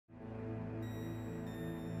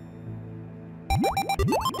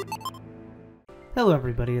Hello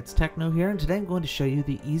everybody, it's Techno here, and today I'm going to show you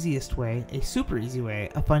the easiest way, a super easy way,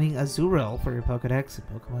 of finding Azurill for your Pokédex in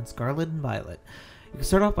Pokémon Scarlet and Violet. You can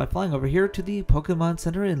start off by flying over here to the Pokémon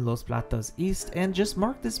Center in Los Platos East, and just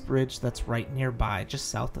mark this bridge that's right nearby, just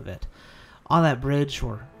south of it. On that bridge,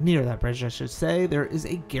 or near that bridge I should say, there is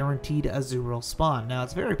a guaranteed Azurill spawn. Now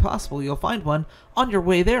it's very possible you'll find one on your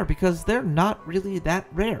way there, because they're not really that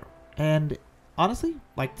rare. And honestly,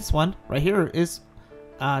 like this one right here is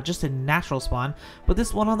just a natural spawn, but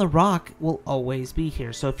this one on the rock will always be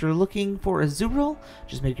here. So if you're looking for a Azurill,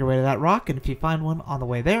 just make your way to that rock, and if you find one on the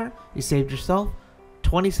way there, you saved yourself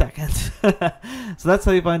 20 seconds. So that's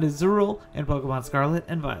how you find a Azurill in Pokemon Scarlet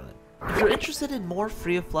and Violet. If you're interested in more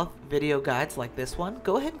free of fluff video guides like this one,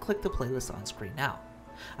 go ahead and click the playlist on screen now.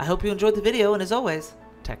 I hope you enjoyed the video, and as always,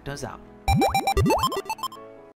 Techno's out.